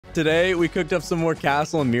Today, we cooked up some more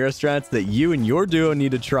castle and mira strats that you and your duo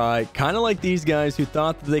need to try. Kind of like these guys who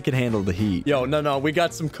thought that they could handle the heat. Yo, no, we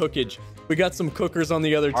got some cookage. We got some cookers on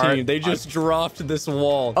the other team. They just dropped this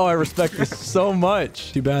wall. Oh, I respect this so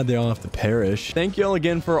much. Too bad they all have to perish. Thank y'all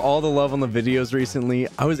again for all the love on the videos recently.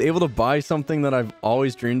 I was able to buy something that I've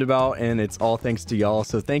always dreamed about, and it's all thanks to y'all.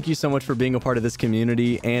 So thank you so much for being a part of this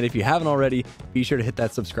community. And if you haven't already, be sure to hit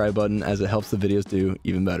that subscribe button as it helps the videos do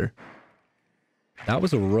even better. That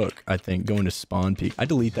was a rook, I think, going to spawn peak. I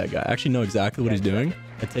delete that guy. I actually know exactly what he's doing.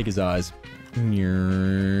 I take his eyes. Let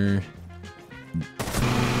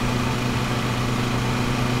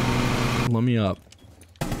me up.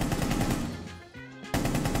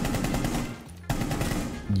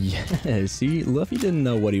 Yeah, see, Luffy didn't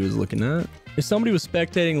know what he was looking at. If somebody was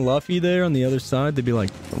spectating Luffy there on the other side, they'd be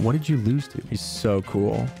like, what did you lose to? He's so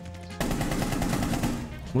cool.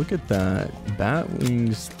 Look at that.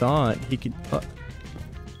 Batwings thought he could...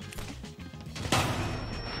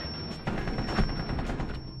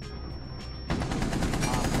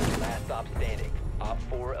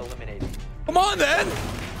 Come on, then!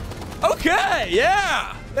 Okay,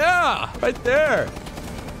 yeah, right there.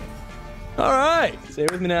 All right, stay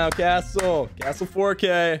with me now, Castle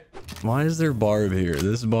 4K. Why is there barb here?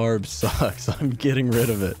 This barb sucks. I'm getting rid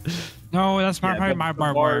of it. No, that's my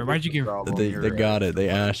barb. Why'd you give it? They got it. They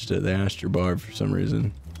ashed it. They ashed your barb for some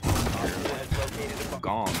reason.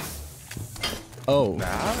 Gone. Oh.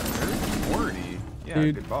 There's 40. Yeah,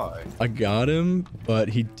 dude, goodbye. I got him, but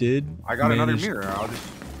he did. I got another mirror. I'll just.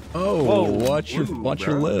 Oh, whoa, watch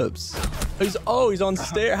your lips. He's on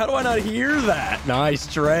stair. How do I not hear that?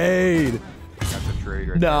 Nice trade. That's a trade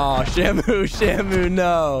right no, there. Shamu,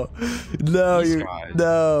 no.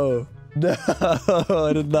 No.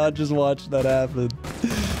 I did not just watch that happen.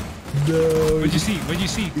 No. What'd you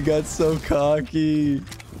see? You got so cocky.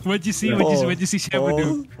 What'd you see, Shamu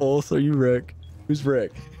do? False, are you Rick? Who's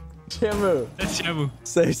Rick? Shamu. That's Shamu.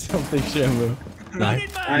 Say something, Shamu.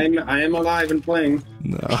 Nice. I am alive and playing.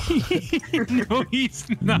 No. No, he's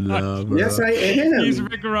not. No, yes, I am. He's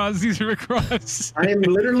Rick Ross. I am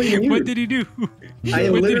literally mute. What did he do? I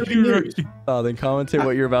am literally mute. Oh, then commentate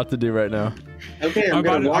what you're about to do right now. Okay, I'm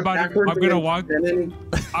gonna walk backwards. I'm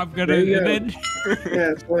gonna and then.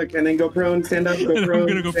 Yeah, look, and then go prone, stand up, go prone. I'm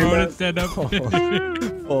gonna go prone and stand up.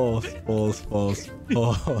 False.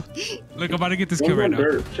 Look, I'm about to get this kill right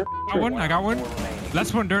now. I got one.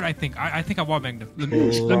 That's one dirt, I think. I think I wallbanged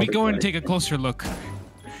him. Let me go and take a closer look.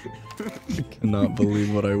 I cannot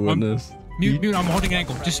believe what I witnessed. Mute, I'm holding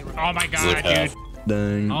angle. Just, oh my god, dude.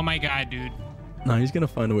 Dang. Oh my god, dude. Nah, he's gonna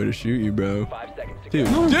find a way to shoot you, bro. Dude,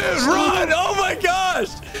 run! Oh my gosh!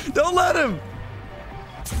 Don't let him!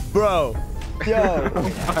 Bro. Yo.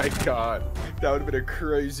 Oh my god. That would have been a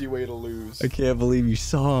crazy way to lose. I can't believe you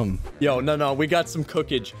saw him. Yo, no, we got some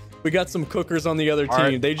cookage. We got some cookers on the other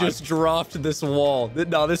team. They just dropped this wall.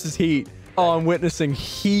 No, this is heat. Oh, I'm witnessing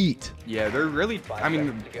heat. Yeah, they're really, I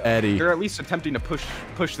mean, Eddie. They're at least attempting to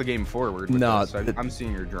push the game forward. No, I'm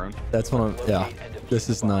seeing your drone. That's what yeah. This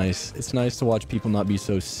is nice. It's nice to watch people not be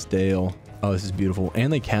so stale. Oh, this is beautiful.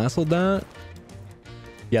 And they castled that.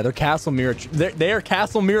 Yeah, they're castle mirror. They are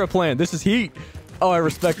castle mirror plan. This is heat. Oh, I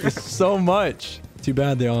respect this so much. Too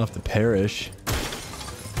bad they all have to perish.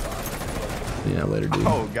 Yeah, later, dude.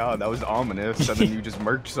 Oh god, that was ominous. And then you just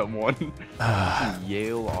murked someone.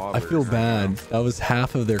 Yale Auburn. I feel bad. That was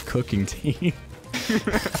half of their cooking team.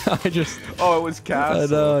 Oh, it was Castle. I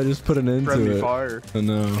know. I just put an end to it. Fire. I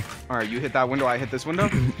know. All right, you hit that window. I hit this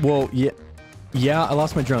window. Well, yeah. I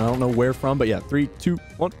lost my drone. I don't know where from, but yeah. 3, 2,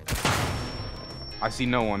 1. I see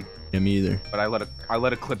no one. Yeah, me either. But I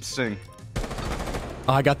let a clip sing.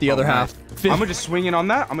 Oh, I got the other half. I'm gonna just swing in on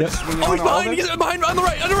that. I'm gonna just swing in on all of it. He's behind, on the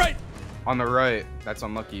right. On the right. That's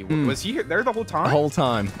unlucky. Was he there the whole time? The whole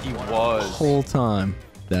time. He was. The whole time.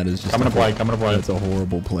 That is just. I'm gonna play. That's a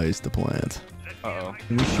horrible place to plant. Uh-oh.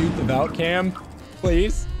 Can we shoot the Valk cam,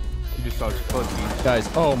 please? You just saw his cookie. Guys,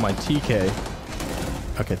 oh my TK.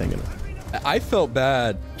 Okay, thank goodness. I felt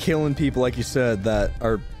bad killing people, like you said, that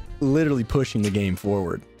are literally pushing the game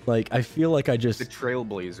forward. Like, I feel like I just... The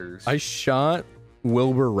Trailblazers. I shot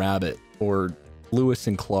Wilbur Rabbit or Lewis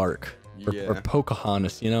and Clark or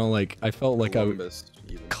Pocahontas, you know? Like, I felt like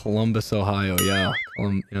Columbus, Ohio, yeah.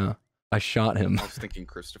 Yeah. I shot him. I was thinking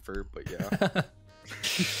Christopher, but yeah.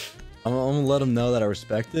 I'm gonna let them know that I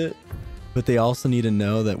respect it, but they also need to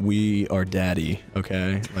know that we are daddy,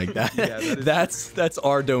 okay? Like that. Yeah, that's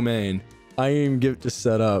our domain. I ain't even get to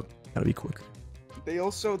set up. Gotta be quick. They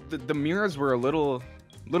also the mirrors were a little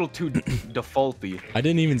too defaulty. I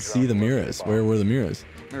didn't even see the mirrors. Where were the mirrors?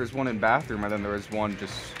 There was one in bathroom, and then there was one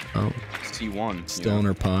just C1. Still in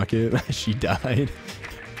her pocket. She died.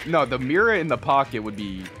 No, the mira in the pocket would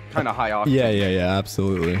be kind of high octane. Yeah,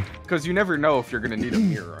 absolutely. Because you never know if you're gonna need a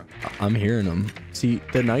mira. I'm hearing them. See,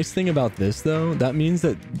 the nice thing about this though, that means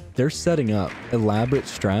that they're setting up elaborate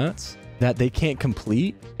strats that they can't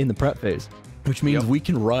complete in the prep phase, which means we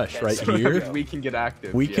can rush right here. We can get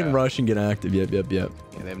active. We can rush and get active. Yep. Yeah,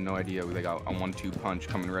 they have no idea. They got a 1-2 punch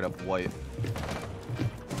coming right up white.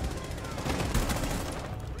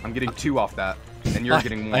 I'm getting 2 off that, and you're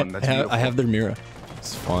getting 1. That's beautiful. I have their mira.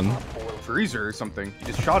 It's fun. Freezer or something. He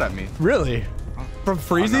just shot at me. Really? From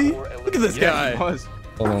Freezy? Look at this guy. He was.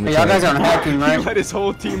 Hold on, Hey, y'all guys aren't hacking, right? He let his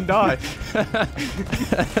whole team die.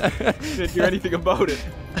 Didn't do anything about it.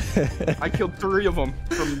 I killed 3 of them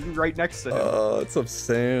from right next to him. Oh, it's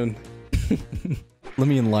upsetting. Let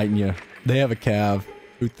me enlighten you. They have a Cav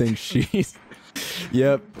who thinks she's...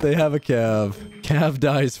 Yep, they have a Cav. Cav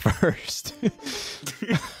dies first.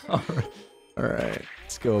 All right,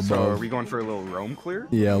 let's go above. So are we going for a little roam clear?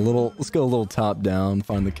 Yeah, let's go a little top down,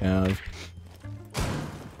 find the Cav.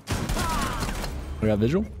 We got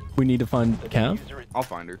visual? We need to find Cav? I'll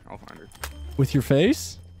find her. With your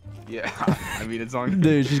face? Yeah, I mean, it's on.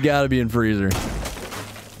 Dude, she's got to be in freezer.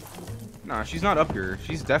 Nah, she's not up here.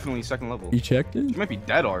 She's definitely 2nd level. You checked it? She might be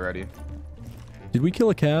dead already. Did we kill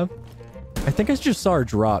a Cav? I think I just saw her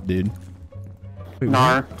drop, dude. Wait,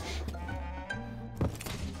 Nah.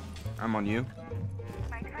 I'm on you.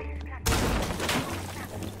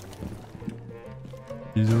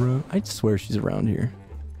 She's around. I swear she's around here.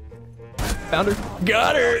 Found her.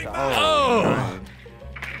 Got her. Oh. Nice.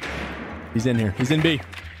 He's in here. He's in B.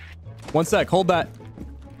 1 sec. Hold that.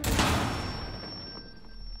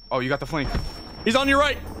 Oh, you got the flank. He's on your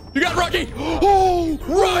right. You got Rocky. Oh,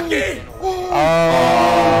 Rocky.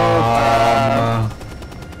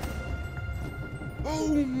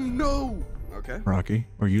 Oh no. Okay. Rocky,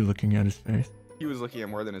 were you looking at his face? He was looking at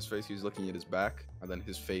more than his face. He was looking at his back and then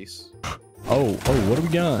his face. Oh, what do we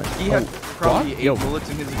got? He had probably 8 Yo. bullets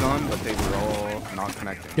in his gun, but they were all not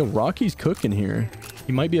connecting. Yo, Rocky's cooking here.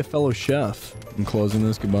 He might be a fellow chef. I'm closing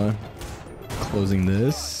this. Goodbye. Closing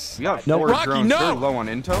this. We got No, 4 Rocky, drones. no! They're low on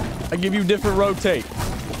intel. I give you different rotate.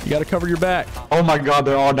 You got to cover your back. Oh my god,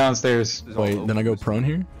 they're all downstairs. This is all Wait, then I go open. prone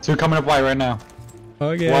here? 2 coming up white right now.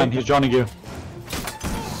 Okay. 1, he's joining you.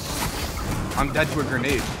 I'm dead to a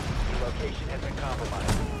grenade.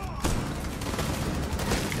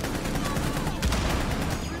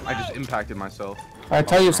 I just impacted myself. I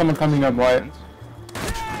tell you, someone coming up white.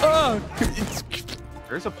 Oh,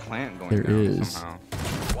 There's a plant going There down is. somehow.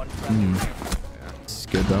 this is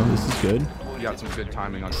good though. This is good. We got some good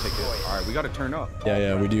timing on ticket. All right, we got to turn up.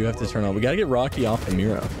 Yeah, we do have to turn on. We got to get Rocky off the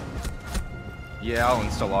Mira. Yeah, I'll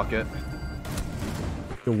insta-lock it.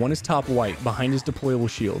 The one is top white, behind his deployable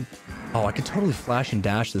shield. Oh, I could totally flash and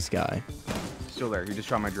dash this guy. Still there. He just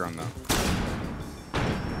shot my drone though.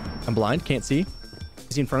 I'm blind, can't see.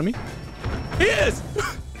 Is he in front of me? He is!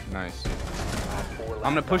 Nice. I'm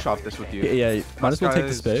gonna push off this with you. Yeah, might as well take the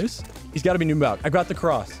Guys. space. He's got to be new back. I got the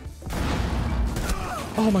cross.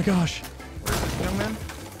 Oh my gosh. Young man.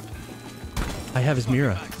 I have his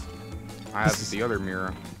Mira. I have the other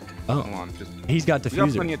mirror. Oh, Hold on, just. he's got We got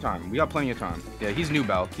plenty diffuser. of time. We got plenty of time. Yeah, he's new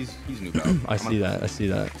bow. He's new bow. I see that. I see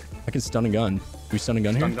that. I can stun a gun. Do we stun a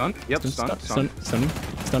gun here? Stun gun? Yep, stun.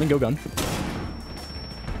 Stun and go gun.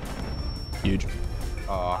 Huge.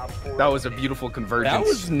 That was a beautiful convergence. That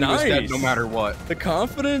was He was dead nice. no matter what. The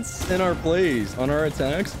confidence in our plays, on our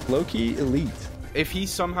attacks, low-key elite. If he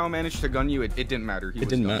somehow managed to gun you, it didn't matter. He It was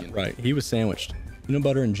didn't gunning. matter. Right. He was sandwiched. Peanut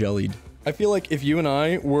butter and jellied. I feel like if you and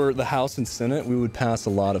I were the House and Senate, we would pass a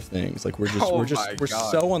lot of things. Like we're Oh just my we're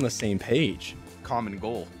God. so on the same page. Common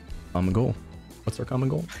goal. Common goal. What's our common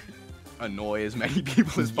goal? Annoy as many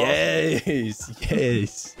people as possible. Yes,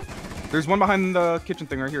 yes. There's one behind the kitchen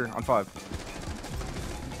thing right here on 5.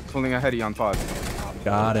 Pulling a heady on 5.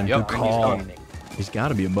 Got him. Yep, Good and he's call. done. He's got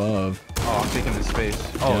to be above. Oh, I'm taking this space.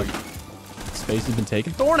 Oh, Yep. Space has been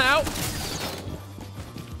taken. Thorn out.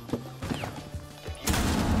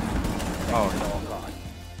 oh,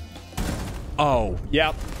 Oh,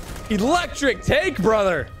 yep. Electric take,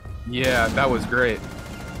 brother. yeah, that was great.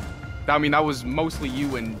 I mean, that was mostly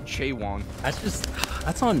you and Chaewon.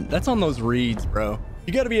 That's on those reads, bro.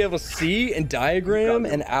 You got to be able to see and diagram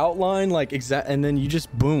and outline like and then you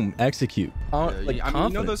just boom, execute. Like I mean, you know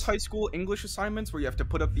confidence. those high school English assignments where you have to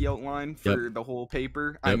put up the outline for the whole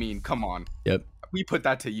paper? I Yep. mean, come on. Yep. We put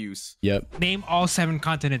that to use. Yep. Name all 7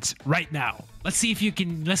 continents right now. Let's see if you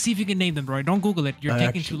can name them, Roy. Don't Google it. You're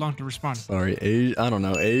taking too long to respond. Sorry, I don't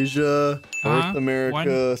know. Asia, North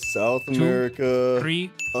America, 1, South 2, America,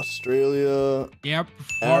 3. Australia, Yep.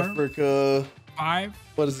 4. Africa, 5.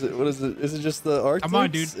 What is it? What is it? Is it just the Arctic? Come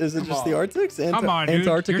on, dude. Is it just the Arctics? Come on, dude.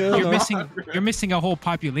 Antarctica? You're missing a whole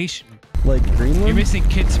population. Like Greenland? You're missing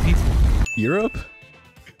kids, people. Europe?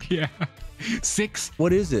 Yeah. 6.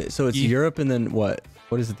 What is it? So it's Yeah. Europe and then what?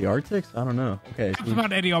 What is it? The Arctics? I don't know. Okay. Help him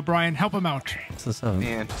out, Eddie O'Brien. Help him out. What's this up?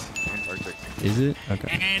 Antarctic. Is it?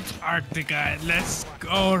 Okay. Antarctica. Let's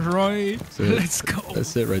go, Roy. So Let's go.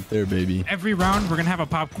 That's it right there, baby. Every round, we're going to have a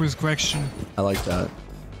pop quiz question. I like that.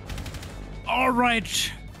 All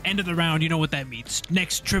right. End of the round. You know what that means.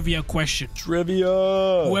 Next trivia question.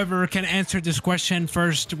 Trivia. Whoever can answer this question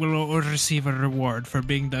first will receive a reward for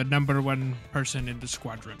being the #1 person in the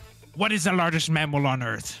squadron. What is the largest mammal on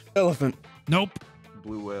Earth? Elephant. Nope.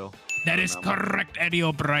 Blue whale. That is correct, Eddie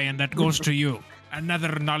O'Brien. That goes to you.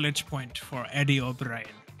 Another knowledge point for Eddie O'Brien.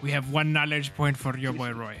 We have 1 knowledge point for your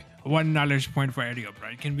boy Roy. 1 knowledge point for Eddie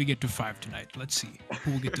O'Brien. Can we get to 5 tonight? Let's see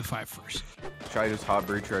who will get to 5 first. Try this hot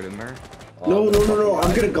breach right in there. No.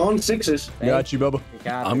 I'm gonna go on 6s. Got you, Bubba.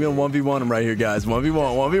 I'm going to 1v1 him right here, guys.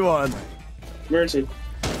 1v1. 1v1. Mercy.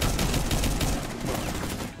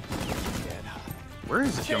 Where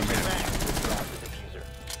is this young man?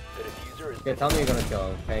 Yeah, tell me you're gonna kill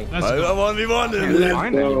him. Thank you. Let's I go. 1v1 him. Let's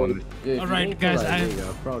Find go. anyone. Dude, All if right, you didn't kill guys, that I-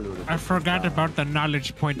 nigga, probably would've I forgot about the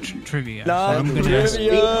knowledge point trivia. Nah, So I'm gonna ask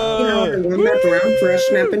You know, trivia. one back round for us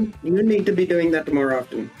snapping. You need to be doing that more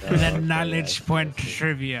often. the knowledge point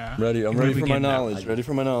trivia. Ready. I'm Where ready we for my getting at? knowledge. Ready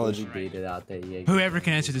for my knowledge. You beat it out there, yeah. Whoever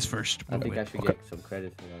can answer this first. I will think win. I should get some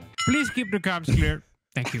credit for that. Please keep the comms clear.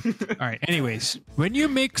 Thank you. All right. Anyways, when you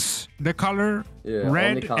mix the color Yeah,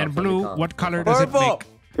 red only comms, and blue, only comms. what color does it Purple. make?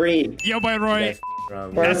 Green. Yo, boy Roy. That's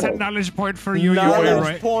round. That's a Purple. knowledge point for you, yo, boy Knowledge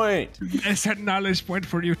Roy. point. That's a knowledge point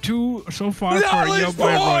for you. 2 so far for yo, Knowledge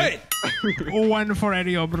boy Roy. point. 1 for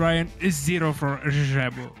Eddie O'Brien. 0 for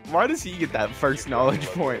Jabu. Why does he get that first knowledge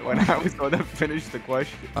point when I was the one that finished the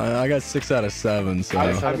question? I got 6 out of 7, so.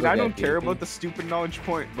 I mean, I don't Yeah, care dude. about the stupid knowledge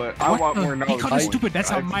point, but I What want the- more He knowledge called it points. stupid. That's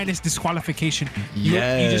a I- minus disqualification. You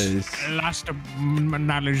Yes. just lost a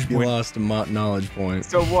knowledge You point. lost a knowledge point.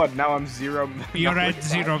 So what? Now I'm 0. You're knowledge at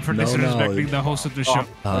 0 for No disrespecting knowledge. the host of the show.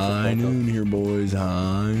 High noon here, boys.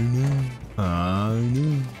 High noon. High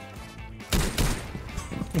noon.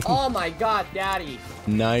 Oh my god, daddy.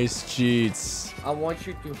 Nice cheats. I want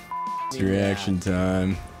you to. It's reaction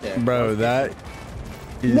time. Yeah. Bro, that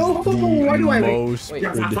is No, why do I the wait? most Wait.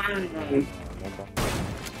 ridiculous.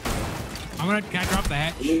 Can I drop the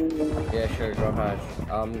hatch? Yeah, sure, drop hash.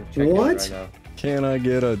 Check What? right now. Can I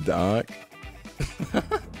get a doc?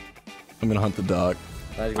 I'm gonna hunt the doc.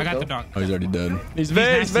 Nice, I got go. the dog. Oh, he's already dead. He's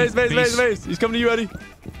nasty. Vase. He's coming to you, Eddie.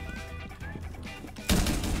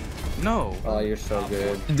 No. Oh, you're so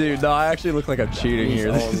good. Dude, no, I actually look like I'm cheating Please here.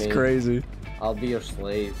 own This is me. crazy. I'll be your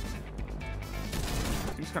slave.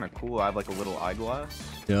 Seems kind of cool. I have like a little eyeglass.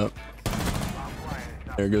 Yep.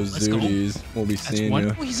 There goes Let's go. Zooties. We'll be That's seeing one.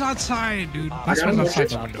 you. Oh, he's outside, dude. I This got one's him.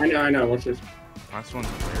 outside the window. I know. What's this? Last one's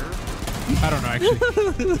where? I don't know,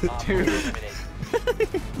 actually. Dude.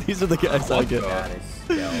 These are the guys I get. That is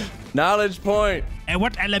skill. Knowledge point. And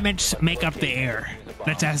what elements make up the air?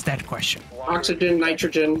 Let's ask that question. Oxygen,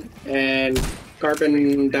 nitrogen, and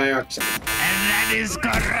carbon dioxide. And that is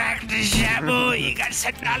correct, Shabu. You got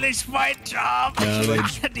some knowledge point job.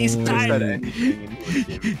 Knowledge These point. Said times.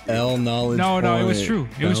 anything. L knowledge No, it was point. true.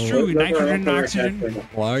 It was No. true. Those are Nitrogen, all correct, oxygen. actually.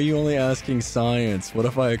 Why are you only asking science? What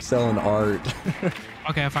if I excel in art?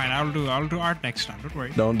 Okay, fine. I'll do art next time. Don't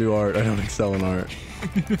worry. Don't do art. I don't excel in art.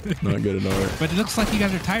 Not good at art. But it looks like you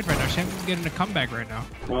guys are tied right now. Shabu's getting a comeback right now.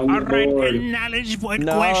 On All the right, a board. knowledge point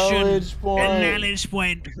Knowledge question. point. A knowledge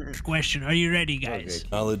point question. Are you ready, guys?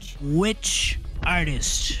 Knowledge. Which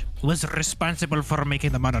artist was responsible for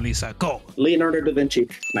making the Mona Lisa? Go. Leonardo da Vinci.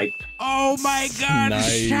 Snipe. Oh my God,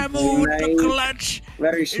 Snipe. Shamu with the Snipe. clutch.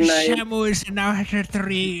 Very snipe. Shamu is now at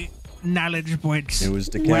 3 knowledge points. It was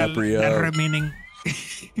Well, DiCaprio. the remaining.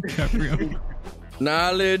 DiCaprio.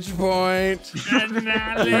 Knowledge point.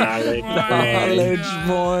 Knowledge Knowledge point.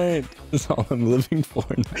 point. That's all I'm living for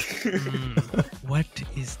now. What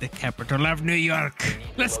is the capital of New York?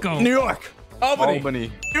 Let's go. New York. Albany.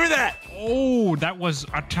 Albany. Do that. Oh, that was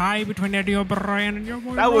a tie between Eddie O'Brien and your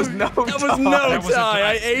boy. That was Roy. no. That was no That was a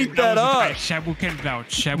tie. I ate that was a tie. up. Shabu can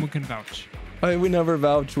vouch. Shabu can vouch. Hey, we never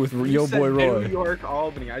vouch with You Yo said Boy New Roy. York,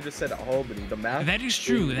 Albany. I just said Albany. The math. That is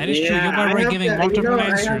true. That is true. Yeah, Your boy I Roy have giving to- multiple I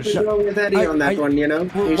have answers. to go with Eddie on that one, you know? You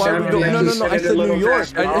Why sounded would we go? like No, you no, no. I it a said little New York.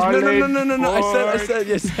 faster. No.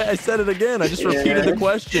 I said it again. I just repeated the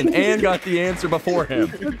question and got the answer before him.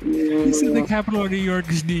 He said the capital of New York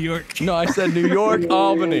is New York. No, I said New York,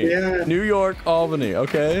 Albany. Yeah. New York, Albany.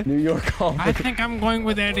 Okay. New York, Albany. I think I'm going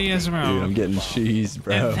with Eddie as well. Dude, I'm getting cheese,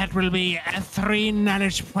 bro. And that will be 3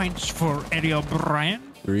 knowledge points for Eddie Eddie O'Brien.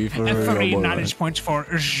 3 for And your 3 boy. knowledge points for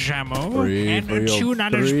Jamo. 3 And for your- 2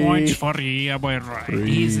 knowledge 3. points for your boy Roy.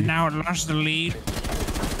 3. He's now lost the lead. Let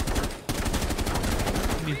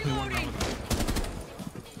me play one round with him.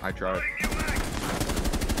 I tried.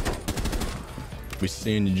 We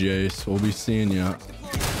seeing you, Jace. We'll be seeing you.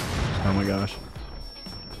 Oh my gosh.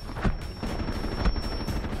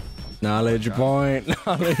 Knowledge point.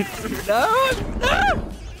 Knowledge. No.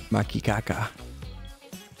 Maki Kaka.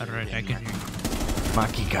 Alright, I can hear you.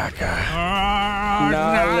 Maki Kaka. Oh,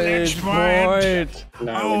 knowledge point.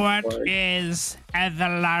 Knowledge What point. is the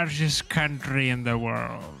largest country in the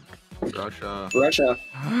world? Russia. Russia.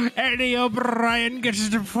 Eddie O'Brien gets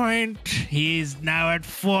the point. He's now at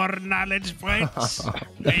 4 knowledge points.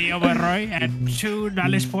 Eddie O'Brien at 2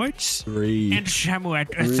 knowledge points. 3. And Shamu at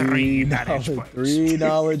 3 knowledge points. 3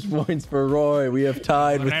 knowledge points for Roy. We have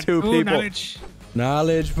tied with At 2 people. Knowledge.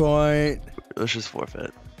 Knowledge point. Let's just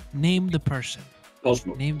forfeit. Name the person.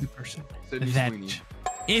 Cosmo. Name the person Sydney that. Sweeney.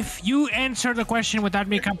 If you answer the question without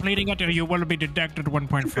me completing it, you will be deducted 1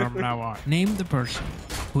 point from now on. Name the person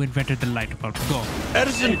who invented the light bulb. Go.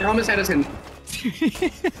 Edison. Thomas Edison.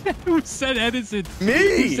 Who said Edison? Me.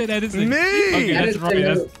 Who said Edison? Me. Okay, that's Edison. Roy.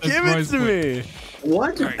 That's Give Roy's it to point. me.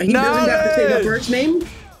 What? Sorry. He doesn't have to say the Knowledge. first name?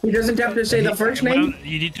 He doesn't have to say the first Well, name?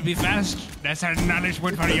 you need to be fast. That's our knowledge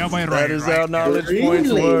point for your boy Roy. That is right how knowledge Really?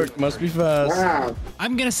 points work. Must be fast. Wow.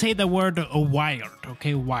 I'm gonna say the word wild.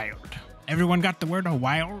 Okay, wild. Everyone got the word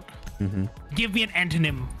wild? Mm-hmm. Give me an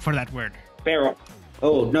antonym for that word. Feral.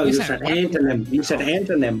 Oh, no, You you said said what? antonym. You said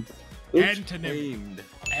antonym. Oops. Antonym. Named.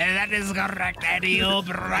 And that is correct, Eddie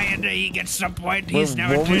O'Brien. He gets the point. He's now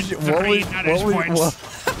What at was your- what 3 was- knowledge what was-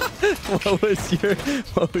 points.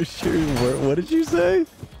 what was your word? What did you say?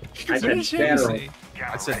 I What said did Shamu feral. say?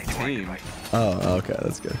 I said tame. Oh, okay,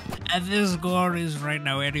 that's good. And the score is right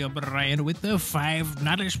now Eddie O'Brien with the 5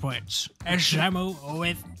 knowledge points. Shamu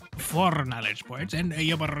with 4 knowledge points. And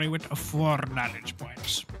Eddie O'Brien with 4 knowledge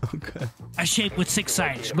points. Okay. A shape with 6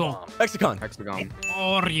 sides. Go. Lexicon. Hexagon.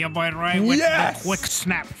 Or your boy Roy with Yes! the quick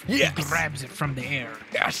snap. Yes! He grabs it from the air.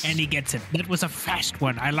 Yes! And he gets it. That was a fast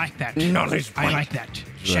one. I like that. Knowledge I point. like that.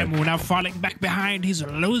 Shamu now falling back behind. He's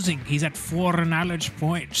losing. He's at 4 knowledge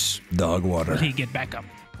points. Dog water. Will he get back up?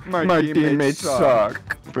 My teammates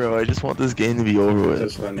suck. Bro, I just want this game to be over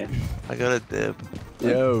That's with. funny. I got a dip.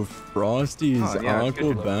 Yo, Frosty's Oh, yeah,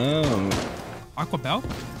 Uncle good. Bound. Aqua Bell?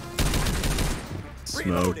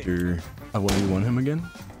 Smoked her. I will you want him again?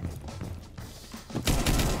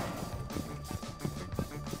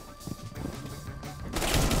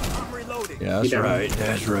 Yeah, that's right.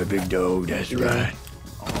 That's right, big dog. That's right.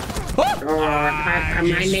 My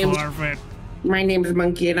He's name's forfeit. My name's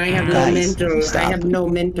Monkey, and I have no Guys, mental. stop. I have no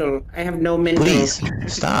mental. I have no mental. Please,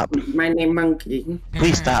 stop. My name Monkey.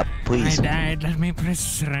 Please stop, please. I died. Let me press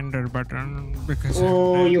surrender button because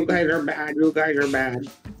Oh, you guys are bad. You guys are bad.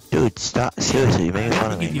 Dude, stop. Seriously, you're making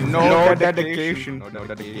fun of me. No dedication. No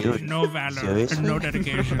dedication. Dude, no valor, seriously? no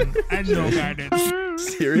dedication, and no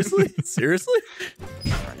guidance. Seriously? Seriously?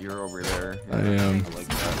 You're over there. I am. I like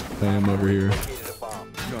that. I am over here.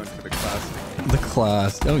 Going for the classic. The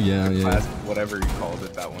class. Oh, yeah, yeah. Classic, whatever you called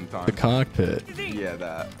it that one time. The cockpit. Yeah,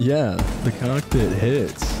 that. Yeah, the cockpit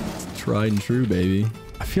hits. Tried and true, baby.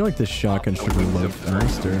 I feel like this shotgun should reload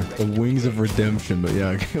faster. The wings of redemption, but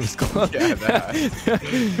yeah, it was close. Yeah,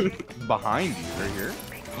 that. Behind you, right here.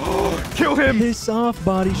 Kill him! Piss off,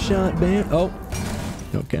 body shot, man. Oh.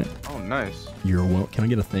 Okay. Oh, nice. You're well. Can I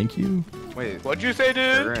get a thank you? Wait. What'd you say,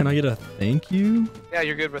 dude? Can I get a thank you? Yeah,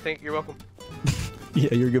 you're good, but you're welcome.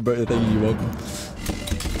 Yeah, you're good, brother. Thank you. You're welcome.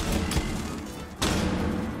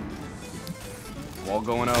 Wall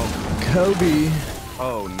going out. Kobe.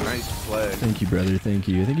 Oh, nice play. Thank you, brother. Thank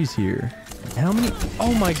you. I think he's here. How many?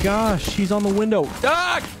 Oh my gosh, he's on the window.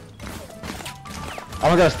 Doc! Oh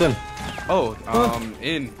my god, Stim. Oh,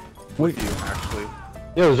 in. Wait, You, actually.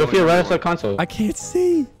 Yo, Zofia right outside console. I can't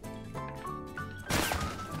see.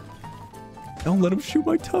 Don't let him shoot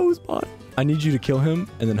my toes, bot. I need you to kill him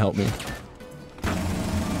and then help me.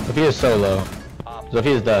 Zofia's so low.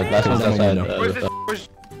 Zofia's dead. Last one's He's on the outside. window. Where's this?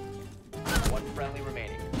 One friendly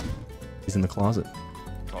remaining. He's in the closet.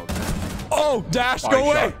 Oh, Oh, Dash, Body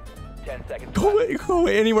go away. shot. 10 seconds. Go away, go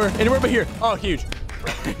away. Anywhere but here. Oh, huge.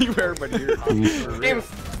 Anywhere but here. This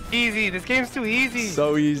game's easy. This game's too easy.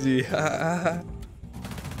 So easy.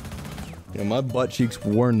 Yeah, my butt cheeks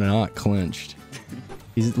were not clenched.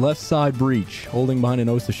 He's left side breach, holding behind an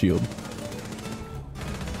Osa shield.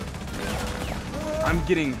 I'm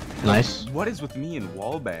getting. Nice. What is with me and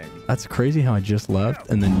wallbang? That's crazy how I just left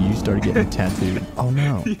and then you started getting tattooed. Oh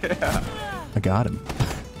no. Yeah. I got him.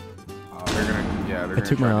 They're gonna. Yeah, Yeah, they're I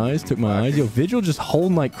took my eyes. Yo, Vigil just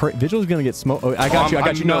holding like Vigil's gonna get smoked. Oh, I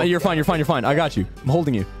got you. No, you're fine. I got you. I'm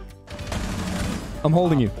holding you.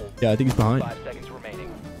 Yeah, I think he's behind. 5 seconds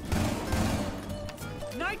remaining.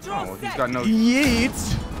 Oh, he's got no.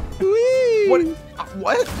 Yeet. Whee!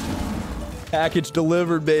 What? Package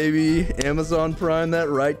delivered, baby. Amazon Prime that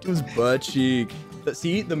right to his butt cheek.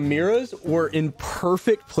 See, the miras were in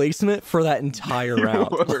perfect placement for that entire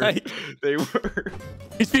round. Like, They were.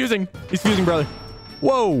 he's fusing, brother.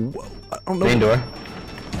 Whoa. I don't know. Main door.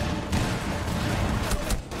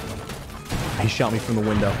 He shot me from the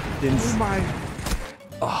window. Oh my.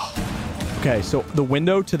 Oh. Okay, so the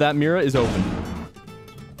window to that mira is open.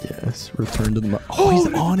 Yes, return to the. Oh, he's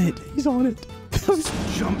on it.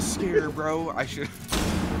 Jump scare, bro. I should.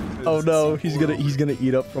 Oh no, he's gonna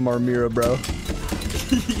eat up from our mira, bro.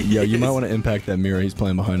 Yo, you might want to impact that mira. He's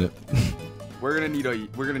playing behind it. We're gonna need a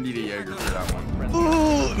Jaeger for that one.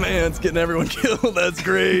 Oh man, it's getting everyone killed. That's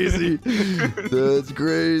crazy. That's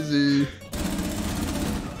crazy.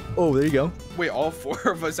 Oh, there you go. Wait, all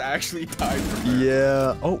 4 of us actually died from that.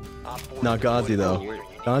 Yeah. Oh, not Ghazi though.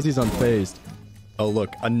 Ghazi's unfazed. Oh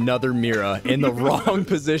look, another mira in the wrong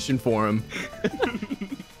position for him.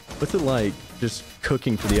 What's it like just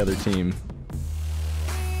cooking for the other team?